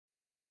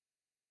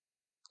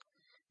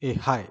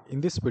Hi,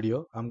 in this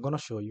video, I'm going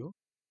to show you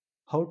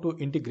how to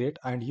integrate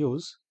and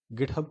use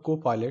GitHub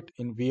Copilot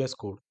in VS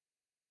Code.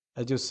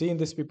 As you see in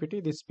this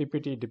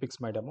PPT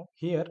depicts my demo.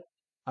 Here,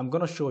 I'm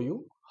going to show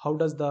you how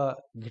does the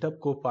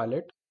GitHub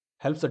Copilot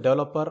helps the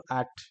developer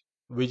at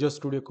Visual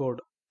Studio Code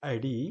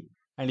IDE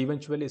and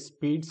eventually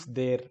speeds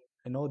their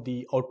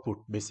the output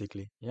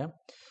basically. Yeah.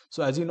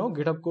 So as you know,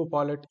 GitHub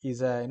Copilot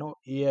is a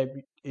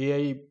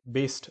AI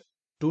based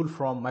tool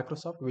from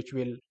Microsoft which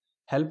will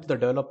help the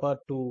developer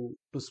to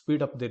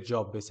speed up their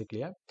job basically.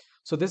 Yeah.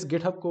 So this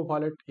GitHub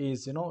Copilot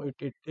is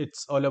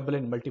it's available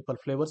in multiple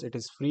flavors. It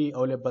is free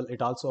available.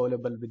 It also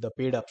available with the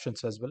paid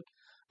options as well,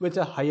 with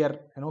a higher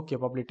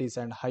capabilities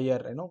and higher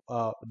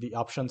the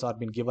options are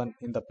been given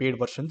in the paid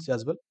versions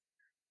as well.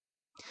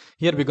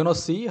 Here we're gonna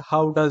see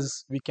how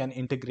does we can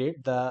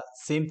integrate the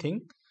same thing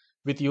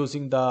with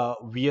using the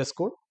VS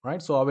Code,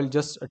 right? So I will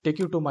just take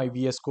you to my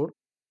VS Code.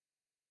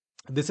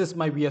 This is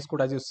my VS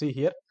Code as you see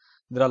here.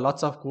 There are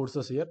lots of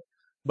courses here.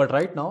 But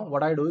right now,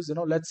 what I do is,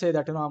 let's say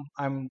that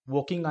I'm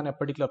working on a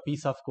particular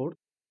piece of code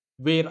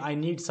where I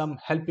need some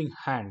helping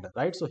hand,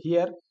 right? So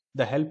here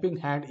the helping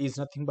hand is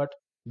nothing but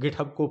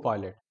GitHub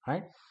Copilot,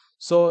 right?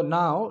 So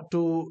now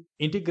to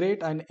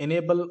integrate and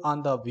enable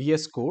on the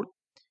VS Code,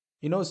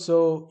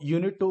 so you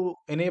need to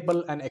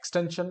enable an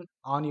extension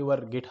on your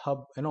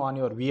GitHub, on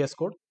your VS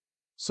Code.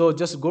 So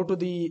just go to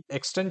the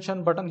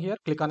extension button here,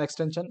 click on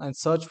extension and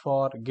search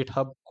for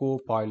GitHub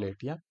Copilot.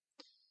 Yeah,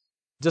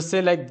 just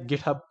say like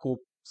GitHub Cop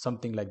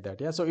something like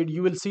that. Yeah, so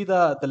you will see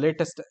the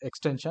latest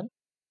extension.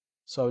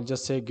 So I'll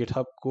just say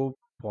GitHub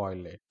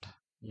Copilot.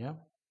 Yeah.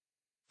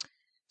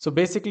 So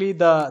basically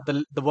the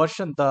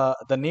version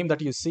the name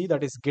that you see,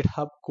 that is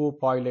GitHub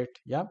Copilot.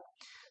 Yeah.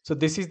 So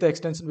this is the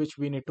extension which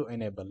we need to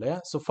enable.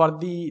 Yeah. So for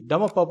the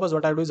demo purpose,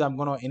 what I do is I'm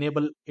going to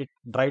enable it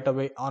right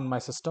away on my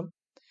system.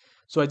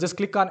 So I just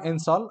click on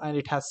install and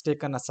it has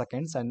taken a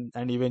seconds and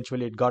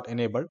eventually it got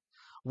enabled.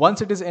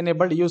 Once it is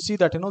enabled, you see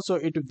that so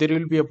there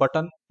will be a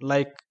button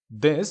like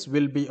this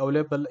will be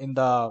available in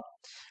the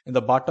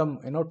bottom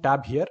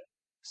tab here.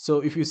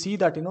 So if you see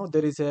that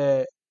there is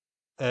a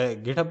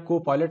GitHub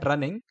Copilot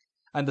running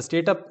and the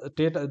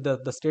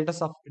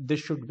status of this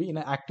should be in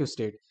an active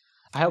state.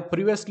 I have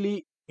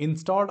previously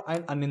installed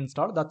and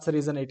uninstalled. That's the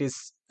reason it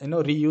is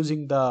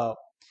reusing the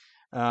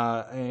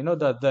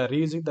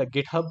reusing the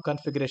GitHub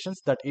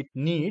configurations that it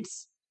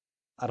needs,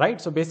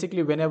 right? So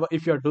basically whenever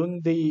if you're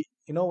doing the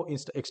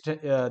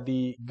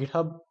the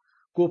GitHub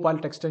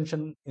Copilot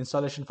extension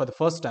installation for the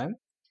first time,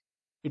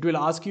 it will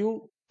ask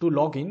you to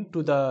log in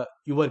to the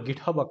your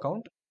GitHub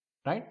account,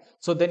 right?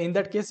 So then in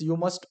that case you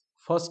must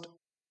first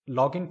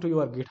log into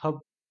your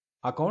GitHub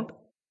account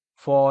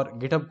for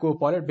GitHub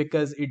Copilot,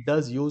 because it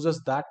does uses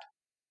that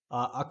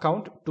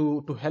account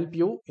to help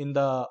you in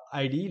the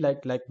ID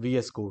like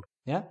VS Code.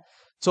 Yeah.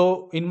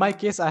 So in my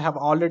case, I have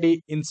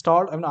already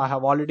installed. I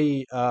have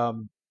already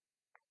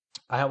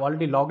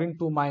logged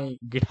into my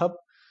GitHub,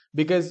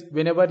 because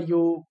whenever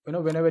you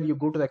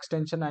go to the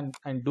extension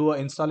and do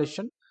an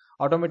installation,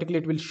 automatically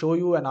it will show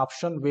you an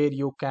option where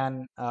you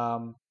can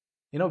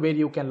where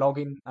you can log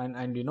in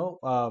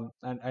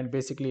and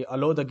basically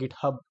allow the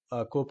GitHub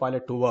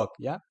Copilot to work.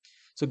 Yeah.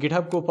 So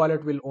GitHub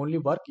Copilot will only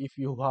work if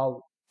you have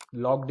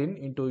logged in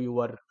into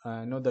your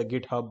the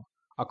GitHub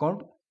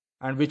account,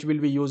 and which will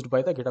be used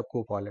by the GitHub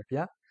Copilot.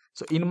 Yeah.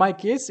 So in my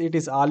case, it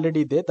is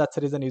already there. That's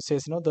the reason it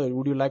says,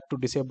 would you like to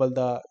disable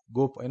the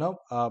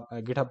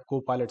GitHub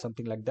Copilot,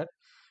 something like that,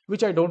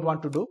 which I don't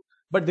want to do.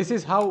 But this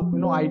is how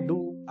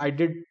I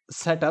did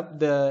set up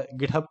the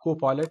GitHub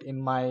Copilot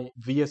in my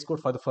VS Code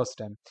for the first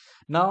time.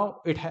 Now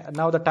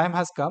now the time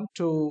has come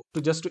to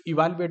just to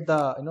evaluate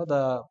the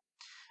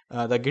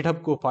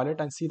GitHub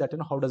Copilot and see that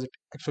how does it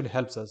actually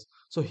helps us.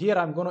 So here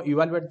I'm going to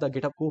evaluate the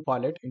GitHub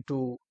Copilot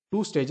into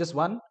two stages.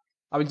 One,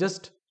 I will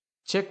just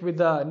check with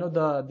the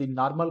the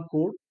normal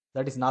code,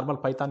 that is normal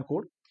Python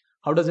code.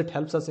 How does it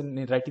helps us in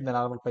writing the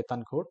normal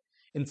Python code?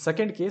 In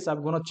second case,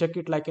 I'm going to check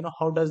it like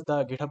how does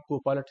the GitHub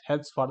Copilot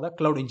helps for the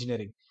cloud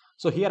engineering.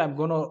 So here I'm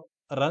going to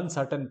run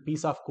certain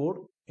piece of code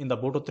in the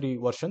Boto 3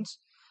 versions.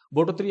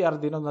 Boto 3 are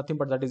nothing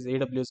but that is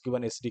AWS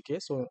given SDK.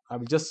 So I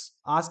will just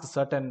ask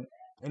certain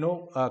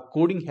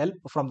coding help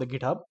from the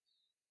GitHub.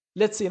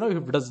 Let's see if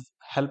it does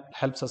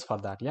helps us for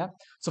that. Yeah.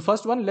 So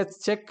first one,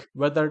 let's check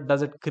whether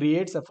does it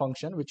creates a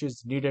function which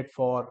is needed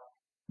for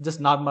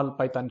just normal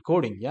Python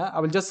coding. Yeah.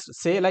 I will just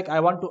say like I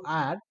want to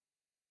add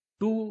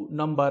two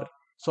number,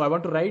 so I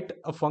want to write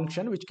a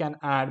function which can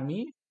add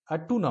me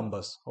two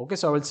numbers. Okay.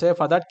 So I will say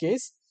for that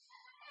case,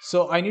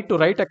 so I need to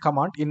write a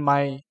command in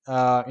my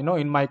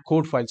in my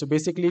code file. So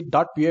basically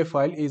 .py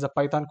file is a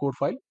Python code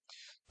file.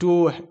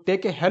 To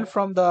take a help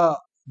from the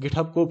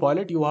GitHub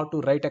Copilot, you have to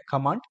write a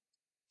command.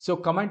 So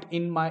command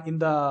in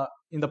the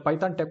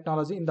Python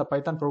technology, in the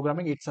Python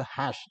programming, it's a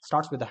hash,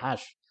 starts with a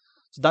hash.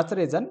 So that's the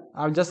reason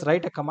I'll just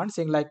write a command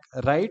saying like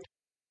write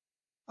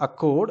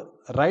code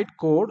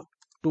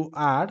to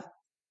add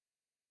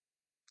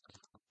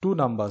two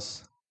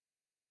numbers,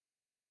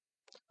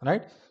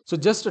 right? So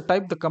just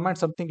type the command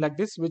something like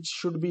this, which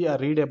should be a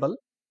readable,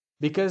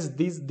 because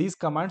these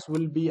commands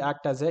will be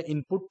act as a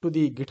input to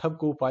the GitHub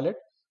Copilot,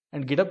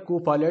 and GitHub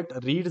Copilot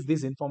reads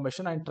this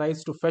information and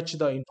tries to fetch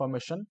the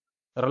information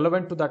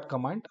relevant to that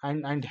command,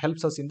 and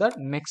helps us in the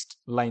next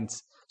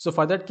lines. So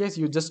for that case,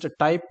 you just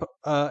type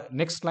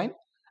next line,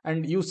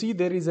 and you see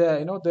there is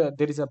a,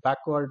 there is a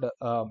backward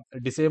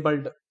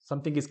disabled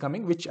something is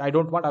coming, which I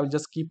don't want. I will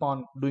just keep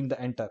on doing the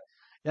enter.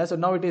 Yeah, so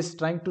now it is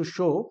trying to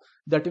show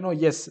that,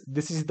 yes,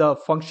 this is the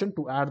function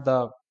to add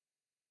the,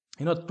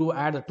 to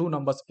add the two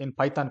numbers in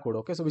Python code.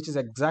 Okay, so which is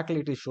exactly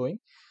it is showing.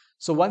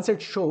 So once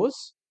it shows,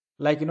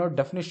 like,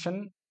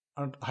 definition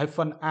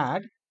hyphen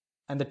add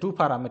and the two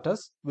parameters,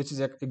 which is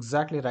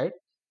exactly right,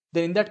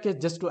 then in that case,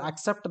 just to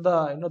accept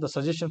the, the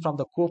suggestion from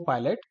the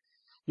Copilot,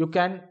 you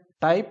can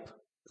type,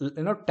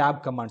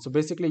 tab command. So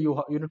basically you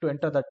need to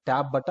enter the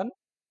tab button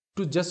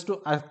to just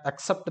to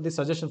accept the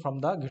suggestion from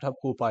the GitHub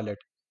Copilot.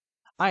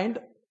 And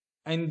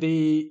in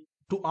the,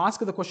 to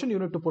ask the question, you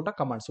need to put a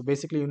command. So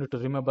basically you need to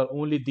remember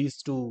only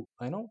these two,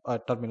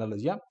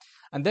 terminology. Yeah,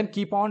 and then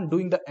keep on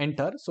doing the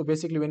enter. So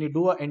basically when you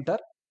do a enter,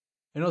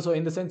 so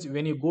in the sense,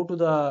 when you go to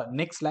the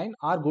next line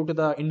or go to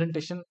the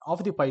indentation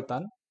of the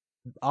Python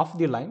of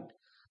the line,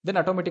 then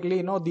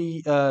automatically,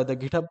 the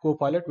GitHub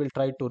Copilot will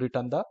try to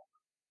return the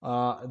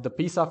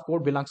piece of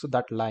code belongs to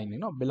that line,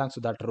 belongs to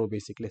that row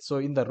basically. So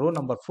in the row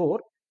number 4,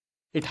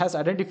 it has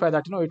identified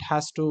that, it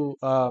has to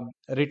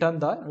return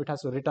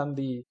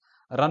the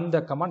run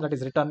the command, that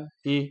is return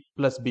a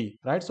plus b,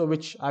 right? So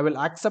which I will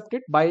accept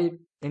it by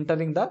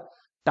entering the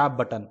tab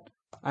button,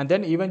 and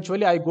then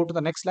eventually I go to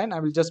the next line. I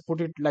will just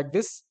put it like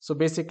this. So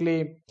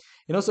basically,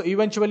 so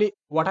eventually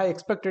what I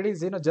expected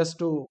is, just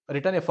to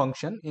return a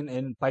function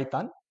in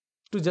Python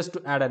to just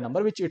to add a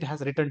number, which it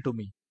has returned to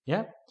me.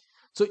 Yeah,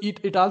 so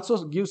it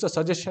also gives a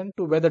suggestion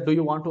to whether do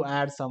you want to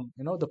add some,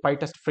 the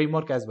PyTest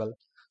framework as well.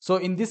 So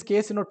in this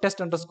case,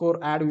 test underscore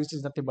add, which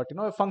is nothing but,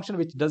 a function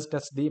which does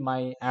test the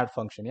my add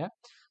function. Yeah,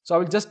 so I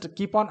will just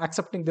keep on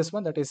accepting this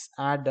one, that is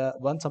add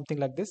one, something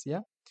like this. Yeah,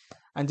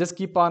 and just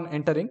keep on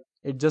entering.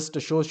 It just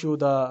shows you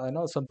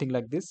the, something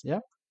like this. Yeah,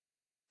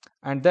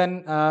 and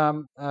then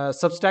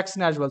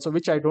subtraction as well, so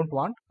which I don't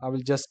want. I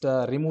will just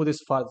remove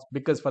this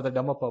because for the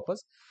demo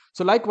purpose.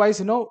 So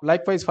likewise,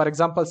 likewise, for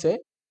example, say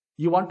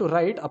you want to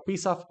write a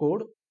piece of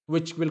code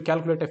which will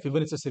calculate a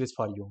Fibonacci series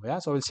for you. Yeah,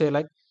 so I will say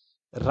like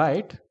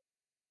write.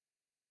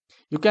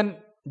 You can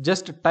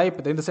just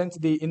type in the sense,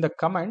 the in the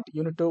comment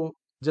you need to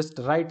just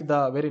write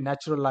the very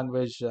natural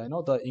language,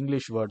 the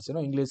English words,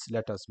 English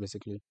letters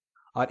basically,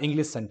 or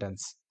English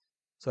sentence.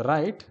 So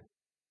write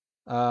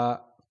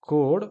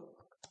code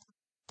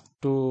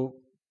to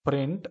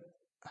print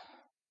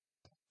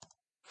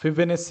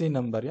Fibonacci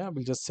number. Yeah,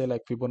 we'll just say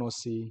like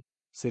Fibonacci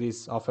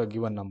series of a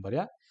given number.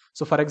 Yeah,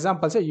 so for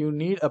example, say you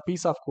need a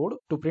piece of code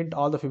to print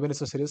all the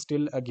Fibonacci series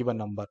till a given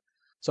number.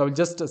 So I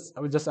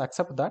will just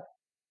accept that,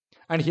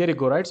 and here you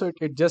go, right? So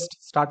it just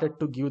started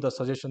to give the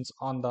suggestions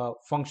on the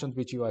functions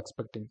which you are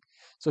expecting.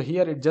 So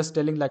here it just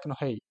telling like,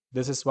 hey,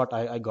 this is what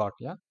I got.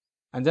 Yeah,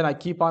 and then I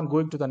keep on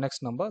going to the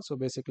next number. So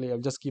basically I'll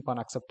just keep on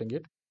accepting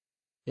it.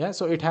 Yeah,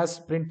 so it has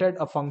printed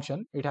a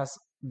function. It has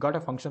got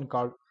a function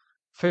called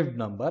fib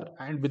number,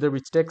 and with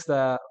which takes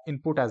the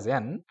input as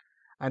n,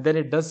 and then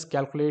it does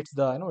calculates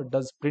the, it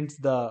does prints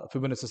the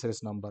Fibonacci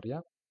series number. Yeah,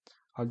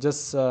 I'll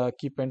just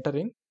keep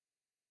entering.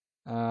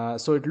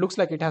 So it looks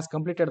like it has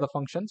completed the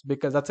functions,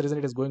 because that's the reason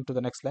it is going to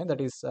the next line,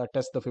 that is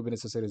test the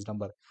Fibonacci series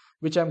number,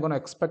 which I'm going to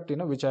expect,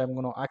 which I'm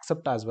going to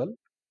accept as well,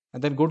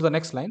 and then go to the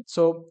next line.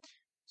 So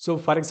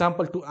for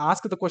example, to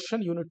ask the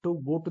question, you need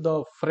to go to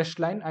the fresh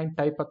line and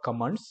type a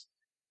commands,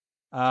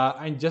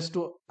 and just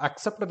to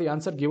accept the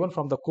answer given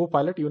from the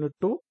Copilot, you need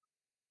to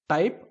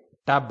type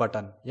tab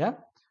button. Yeah,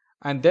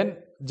 and then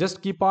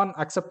just keep on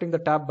accepting the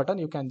tab button.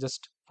 You can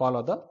just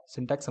follow the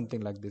syntax,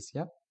 something like this.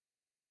 Yeah,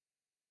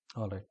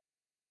 all right.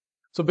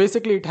 So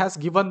basically it has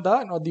given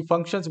the, the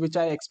functions which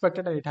I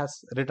expected, and it has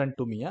returned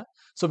to me. Yeah,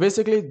 so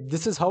basically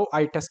this is how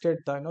I tested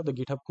the, the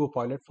GitHub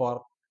Copilot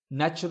for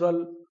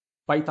natural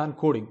Python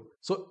coding.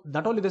 So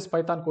not only this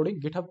Python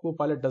coding, GitHub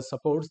Copilot does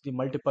supports the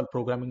multiple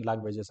programming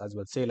languages as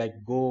well, say like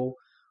Go,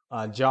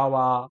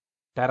 Java,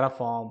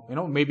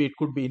 Terraform, maybe it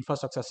could be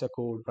infrastructure as a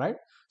code, right?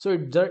 So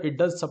it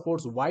does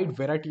supports wide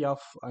variety of,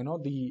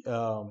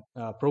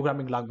 the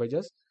programming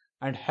languages,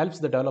 and helps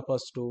the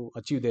developers to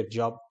achieve their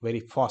job very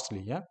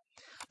fastly. Yeah,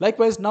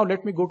 likewise, now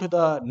let me go to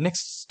the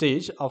next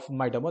stage of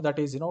my demo, that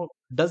is,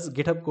 does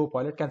GitHub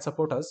Copilot can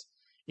support us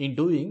in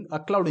doing a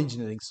cloud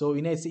engineering. So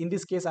in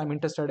this case, I'm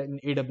interested in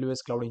AWS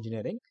cloud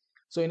engineering.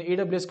 So in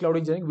AWS cloud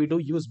engineering, we do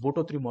use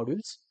Boto 3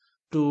 modules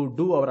to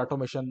do our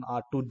automation,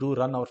 or to do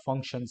run our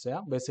functions. Yeah,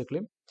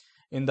 basically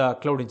in the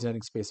cloud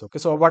engineering space. Okay,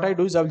 so what I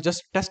do is I will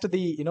just test the,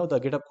 the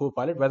GitHub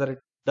Copilot whether it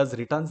does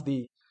returns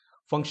the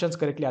functions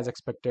correctly as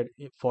expected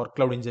for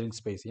cloud engineering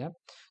space. Yeah,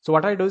 so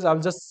what I do is I'll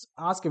just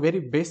ask a very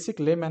basic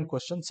layman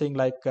question, saying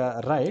like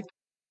write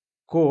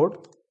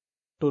code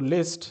to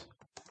list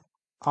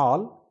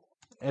all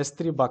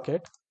S3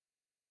 bucket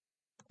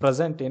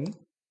present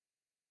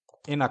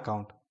in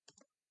account.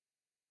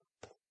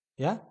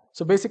 Yeah,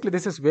 so basically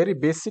this is very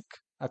basic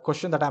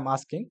question that I'm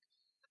asking.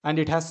 and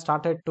it has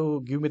started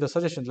to give me the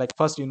suggestions, like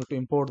first you need to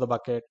import the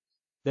bucket,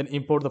 then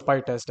import the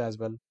PyTest as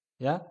well.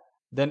 Yeah,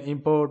 then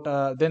import,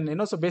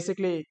 then so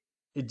basically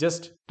it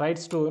just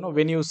tries to,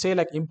 when you say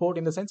like import,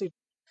 in the sense it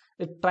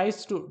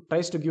tries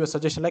to give a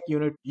suggestion like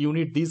you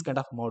need these kind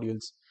of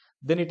modules.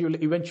 Then it will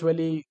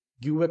eventually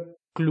give a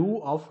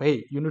clue of,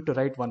 hey, you need to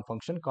write one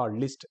function called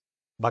list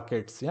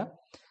buckets. Yeah,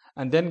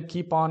 and then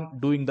keep on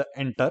doing the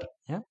enter.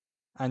 Yeah,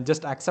 and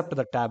just accept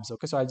the tabs.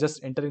 Okay, so I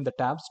just enter in the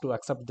tabs to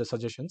accept the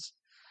suggestions,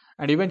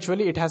 and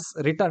eventually it has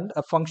returned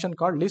a function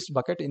called list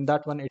bucket. In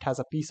that one, it has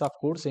a piece of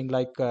code saying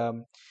like,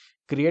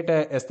 create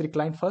a S3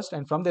 client first,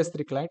 and from the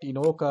S3 client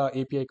invoke a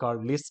API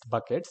called list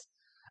buckets,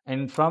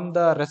 and from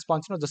the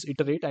response, just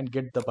iterate and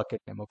get the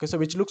bucket name. Okay, so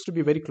which looks to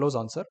be very close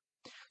answer.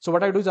 So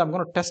what I do is I'm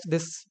going to test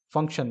this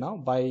function now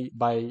by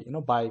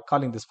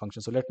calling this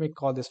function. So let me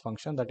call this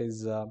function, that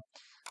is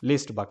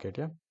list bucket.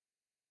 Yeah,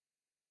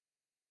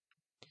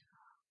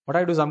 what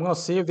I do is I'm going to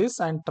save this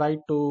and try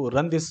to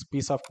run this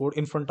piece of code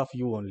in front of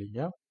you only.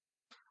 Yeah,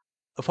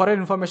 for your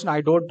information,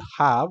 I don't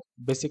have,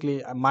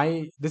 basically,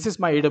 my this is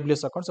my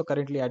AWS account, so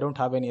currently I don't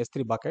have any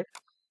S3 bucket.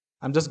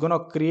 I'm just gonna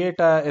create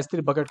a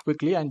S3 bucket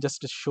quickly and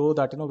just show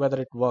that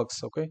whether it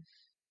works. Okay,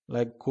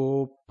 like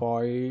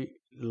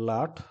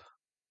Copilot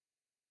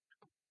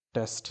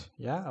test.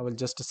 Yeah, I will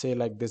just say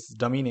like this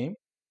dummy name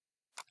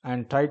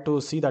and try to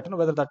see that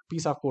whether that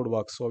piece of code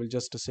works. So I will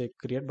just say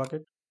create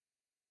bucket.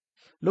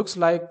 Looks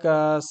like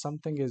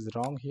something is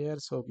wrong here.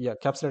 So yeah,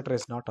 caps letter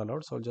is not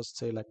allowed. So I'll just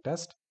say like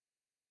test.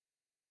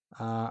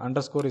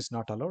 Underscore is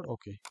not allowed.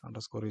 Okay,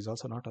 underscore is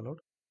also not allowed.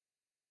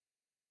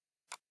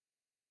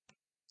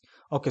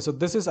 Okay, so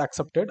this is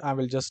accepted. I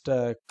will just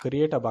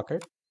create a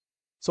bucket.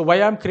 So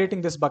why I'm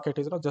creating this bucket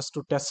is just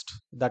to test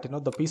that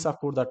the piece of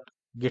code that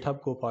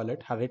GitHub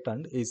Copilot have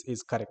returned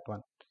is correct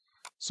one.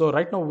 So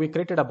right now we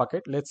created a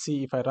bucket. Let's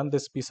see if I run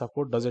this piece of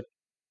code, does it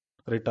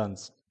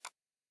returns?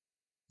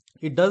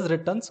 It does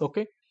returns.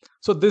 Okay,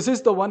 so this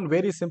is the one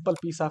very simple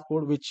piece of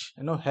code which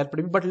helped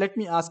me. But let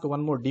me ask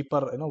one more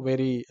deeper,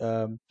 very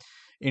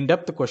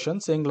in-depth question,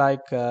 saying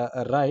like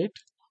write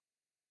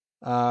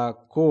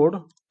code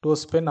to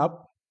spin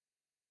up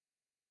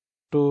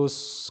to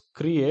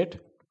create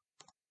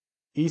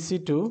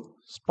EC2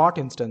 spot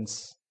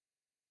instance.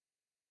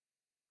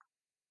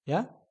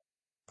 Yeah,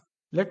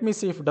 let me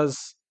see if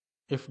does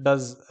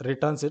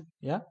returns it.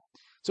 Yeah,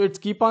 so it's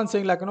keep on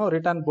saying like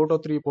return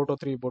boto3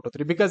 boto3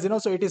 boto3, because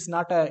so it is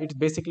not a, it's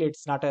basically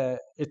it's not a,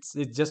 it's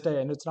just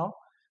a, it's now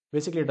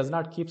basically it does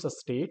not keeps a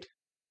state.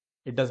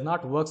 It does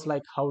not works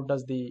like how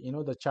does the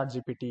the chat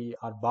GPT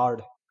or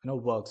Bard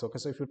works. Okay,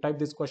 so if you type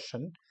this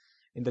question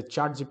in the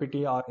chat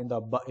GPT or in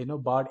the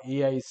Bard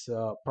AI's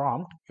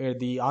prompt,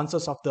 the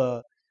answers of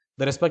the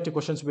respective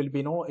questions will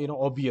be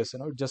obvious.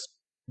 It just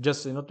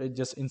it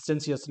just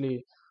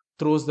instantaneously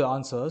throws the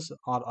answers,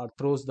 or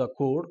throws the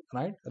code,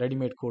 right,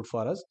 ready-made code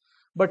for us.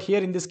 But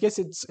here in this case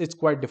it's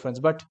quite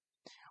different. But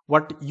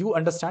what you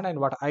understand and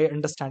what I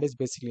understand is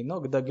basically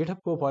the GitHub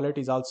Copilot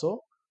is also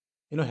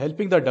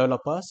helping the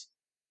developers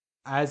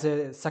as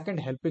a second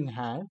helping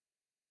hand,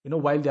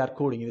 while they are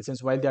coding, in the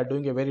sense while they are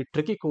doing a very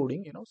tricky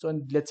coding, so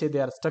and let's say they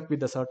are stuck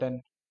with a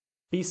certain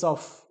piece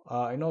of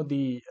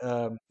the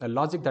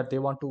logic that they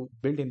want to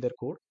build in their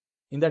code.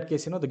 In that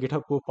case, the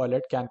GitHub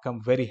Copilot can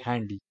come very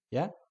handy.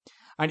 Yeah,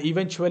 and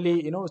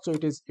eventually, so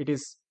it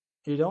is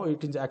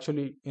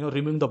actually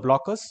removing the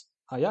blockers.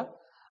 Yeah,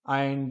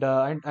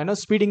 and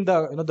speeding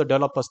the the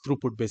developers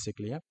throughput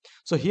basically. Yeah,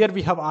 so here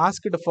we have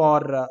asked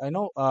for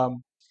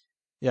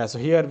yeah, so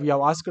here we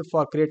have asked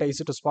for create a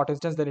EC2 spot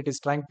instance. Then it is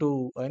trying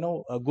to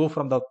go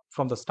from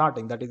the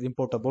starting, that is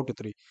import a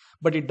boto3,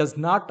 but it does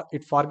not.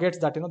 It forgets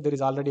that there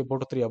is already a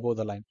boto3 above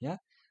the line. Yeah,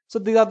 so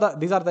these are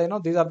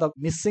the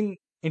missing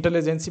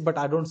intelligence, but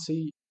I don't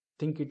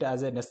think it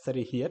as a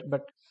necessary here.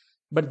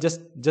 But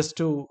just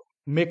to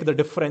make the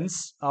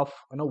difference of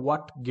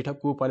what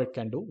GitHub Copilot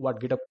can do, what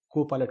GitHub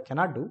Copilot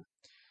cannot do.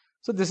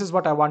 So this is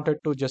what I wanted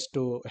to just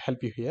to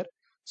help you here.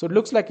 So it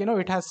looks like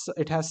it has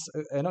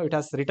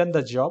written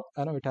the job,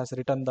 it has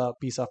written the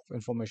piece of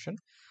information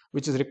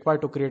which is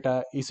required to create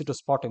a EC2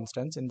 spot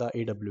instance in the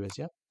AWS.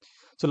 Yeah,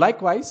 so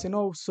likewise,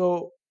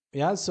 so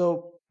yeah,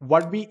 so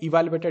what we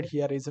evaluated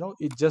here is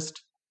it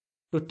just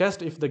to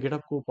test if the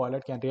GitHub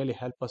Copilot can really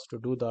help us to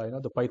do the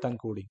the Python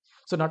coding.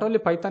 So not only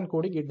Python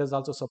coding, it does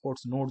also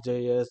supports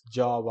Node.js,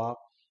 Java,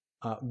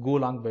 Go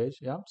language.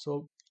 Yeah,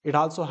 so it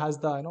also has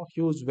the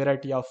huge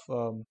variety of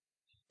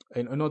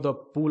the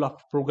pool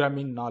of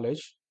programming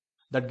knowledge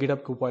that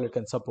GitHub Copilot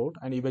can support,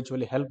 and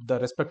eventually help the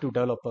respective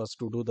developers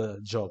to do the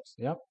jobs.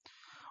 Yeah.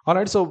 All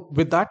right. So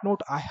with that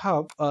note, I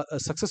have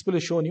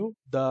successfully shown you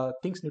the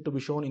things need to be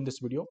shown in this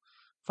video.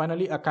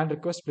 Finally, a kind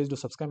request: please do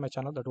subscribe my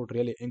channel. That would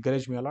really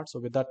encourage me a lot.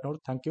 So with that note,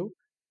 thank you.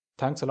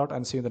 Thanks a lot,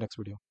 and see you in the next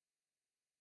video.